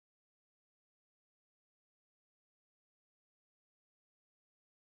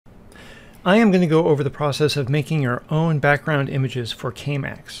I am going to go over the process of making your own background images for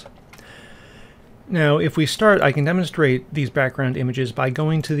KMax. Now, if we start, I can demonstrate these background images by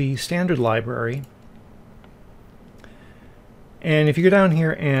going to the standard library. And if you go down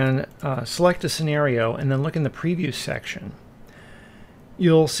here and select a scenario and then look in the preview section,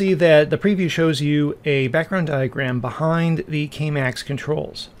 you'll see that the preview shows you a background diagram behind the KMax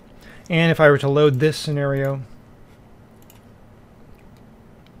controls. And if I were to load this scenario,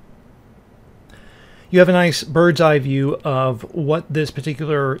 you have a nice bird's eye view of what this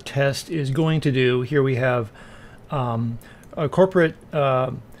particular test is going to do. Here we have a corporate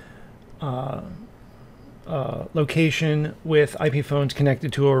location with IP phones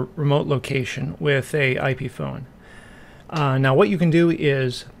connected to a remote location with a IP phone. Now what you can do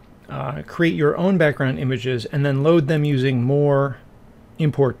is create your own background images and then load them using more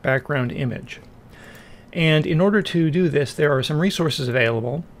import background image. And in order to do this, there are some resources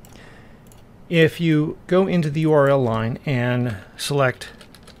available. If you go into the URL line and select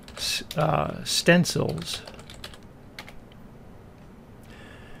stencils,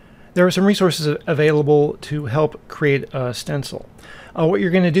 there are some resources available to help create a stencil. What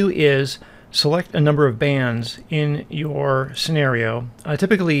you're going to do is select a number of bands in your scenario.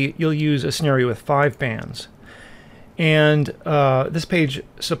 Typically, you'll use a scenario with 5 bands. And this page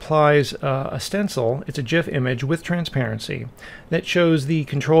supplies a stencil. It's a GIF image with transparency that shows the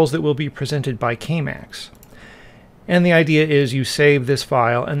controls that will be presented by KMax. And the idea is you save this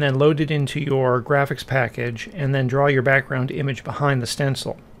file and then load it into your graphics package and then draw your background image behind the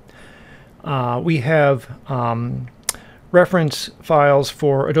stencil. We have reference files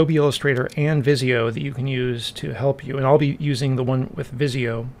for Adobe Illustrator and Visio that you can use to help you, and I'll be using the one with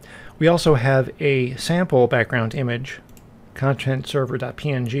Visio. We also have a sample background image,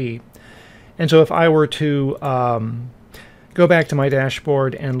 contentserver.png, and so if I were to go back to my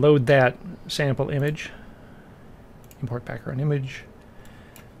dashboard and load that sample image, import background image,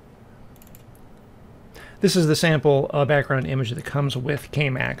 this is the sample background image that comes with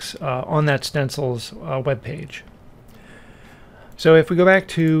KMax on that stencil's web page. So if we go back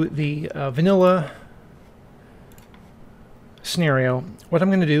to the vanilla scenario, what I'm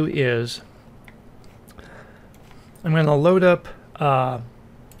going to do is I'm going to load up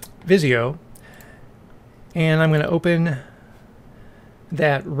Visio, and I'm going to open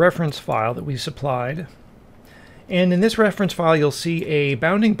that reference file that we supplied. And in this reference file, you'll see a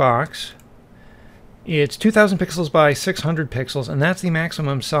bounding box. It's 2000 pixels by 600 pixels, and that's the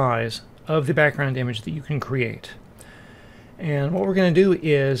maximum size of the background image that you can create. And what we're going to do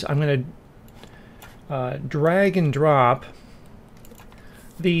is I'm going to drag and drop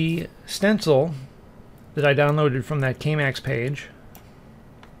the stencil that I downloaded from that KMax page,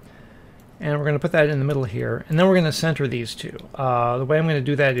 and we're going to put that in the middle here, and then we're going to center these two. The way I'm going to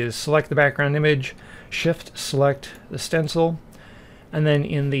do that is select the background image, shift select the stencil, and then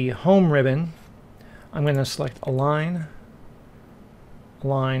in the home ribbon I'm going to select align,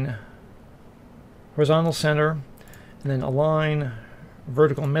 align horizontal center, and then align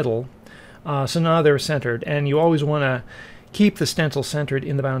vertical middle. So now they're centered, and you always want to keep the stencil centered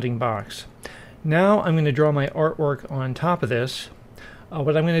in the bounding box. Now I'm going to draw my artwork on top of this.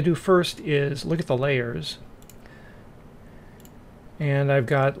 What I'm going to do first is look at the layers, and I've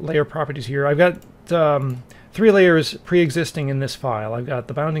got layer properties here. I've got 3 layers pre-existing in this file. I've got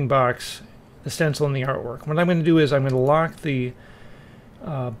the bounding box, the stencil, and the artwork. What I'm going to do is I'm going to lock the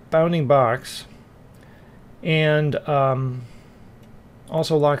bounding box and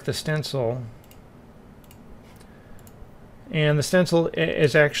also lock the stencil. And the stencil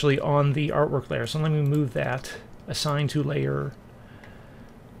is actually on the artwork layer, so let me move that. Assign to layer.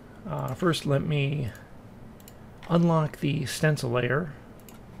 First, let me unlock the stencil layer.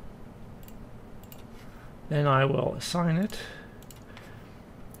 Then I will assign it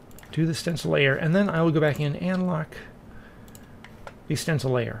to the stencil layer, and then I will go back in and lock the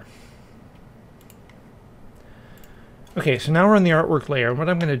stencil layer. Okay, so now we're on the artwork layer. What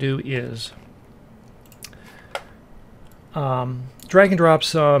I'm going to do is drag and drop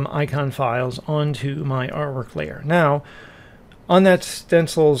some icon files onto my artwork layer. Now, on that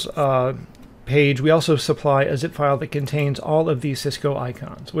stencil's page, we also supply a zip file that contains all of these Cisco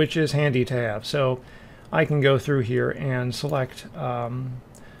icons, which is handy to have. So I can go through here and select, for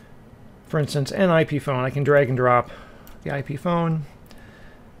instance, an IP phone. I can drag and drop the IP phone,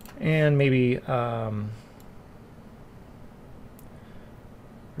 and maybe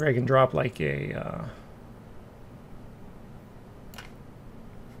drag and drop like a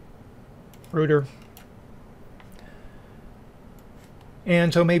router.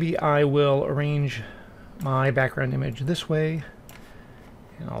 And so maybe I will arrange my background image this way,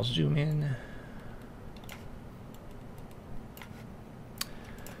 And I'll zoom in.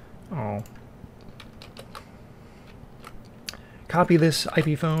 I'll copy this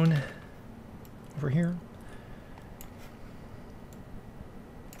IP phone over here.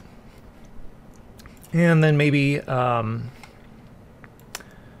 And then maybe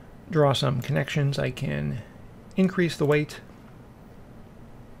draw some connections. I can increase the weight.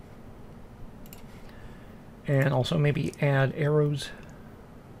 And also maybe add arrows.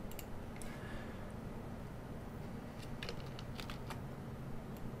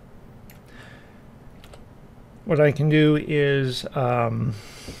 What I can do is,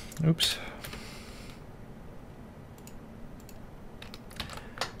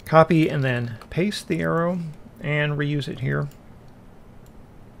 copy and then paste the arrow and reuse it here.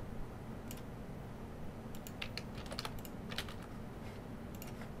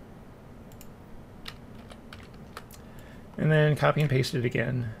 And then copy and paste it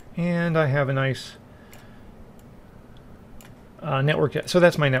again. And I have a nice network. So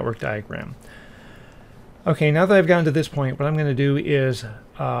that's my network diagram. Okay, now that I've gotten to this point, what I'm going to do is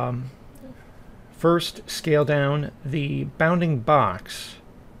first scale down the bounding box.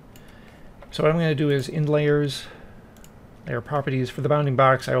 So what I'm going to do is in layers, layer properties for the bounding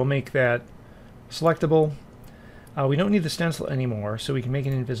box, I will make that selectable. We don't need the stencil anymore, so we can make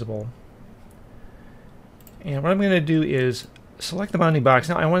it invisible. And what I'm going to do is select the bounding box.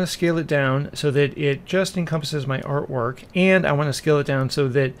 Now I want to scale it down so that it just encompasses my artwork, and I want to scale it down so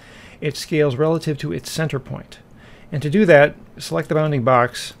that it scales relative to its center point. And to do that, select the bounding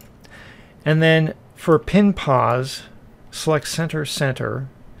box, and then for pin pause, select center, center,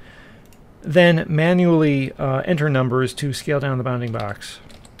 then manually enter numbers to scale down the bounding box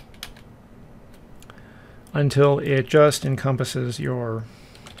until it just encompasses your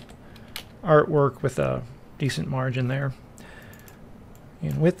artwork with a decent margin there.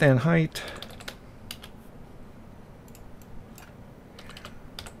 In width and height.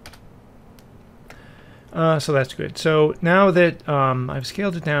 So that's good. So now that I've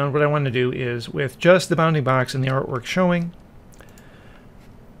scaled it down, what I want to do is, with just the bounding box and the artwork showing,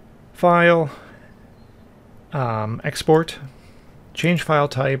 File, Export, change file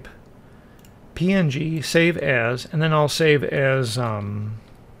type, PNG, save as, and then I'll save as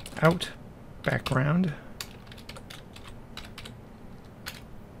out background.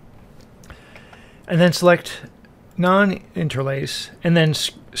 And then select non-interlace, and then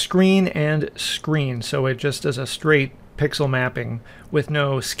screen and screen, so it just does a straight pixel mapping with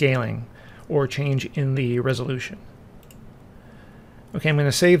no scaling or change in the resolution. Okay, I'm going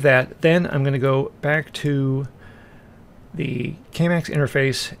to save that. Then I'm going to go back to the KMax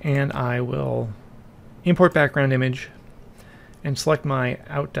interface, and I will import background image and select my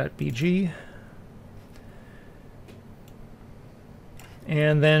out.bg.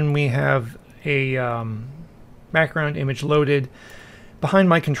 And then we have a background image loaded behind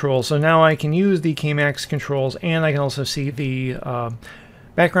my controls. So now I can use the KMax controls, and I can also see the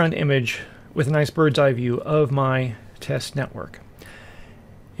background image with a nice bird's eye view of my test network.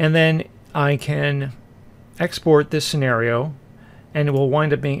 And then I can export this scenario, and it will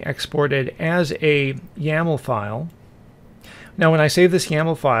wind up being exported as a YAML file. Now when I save this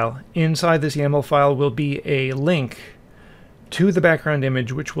YAML file, inside this YAML file will be a link to the background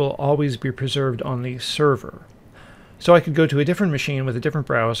image, which will always be preserved on the server. So I could go to a different machine with a different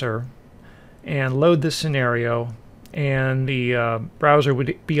browser and load this scenario, and the browser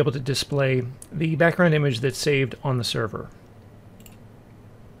would be able to display the background image that's saved on the server.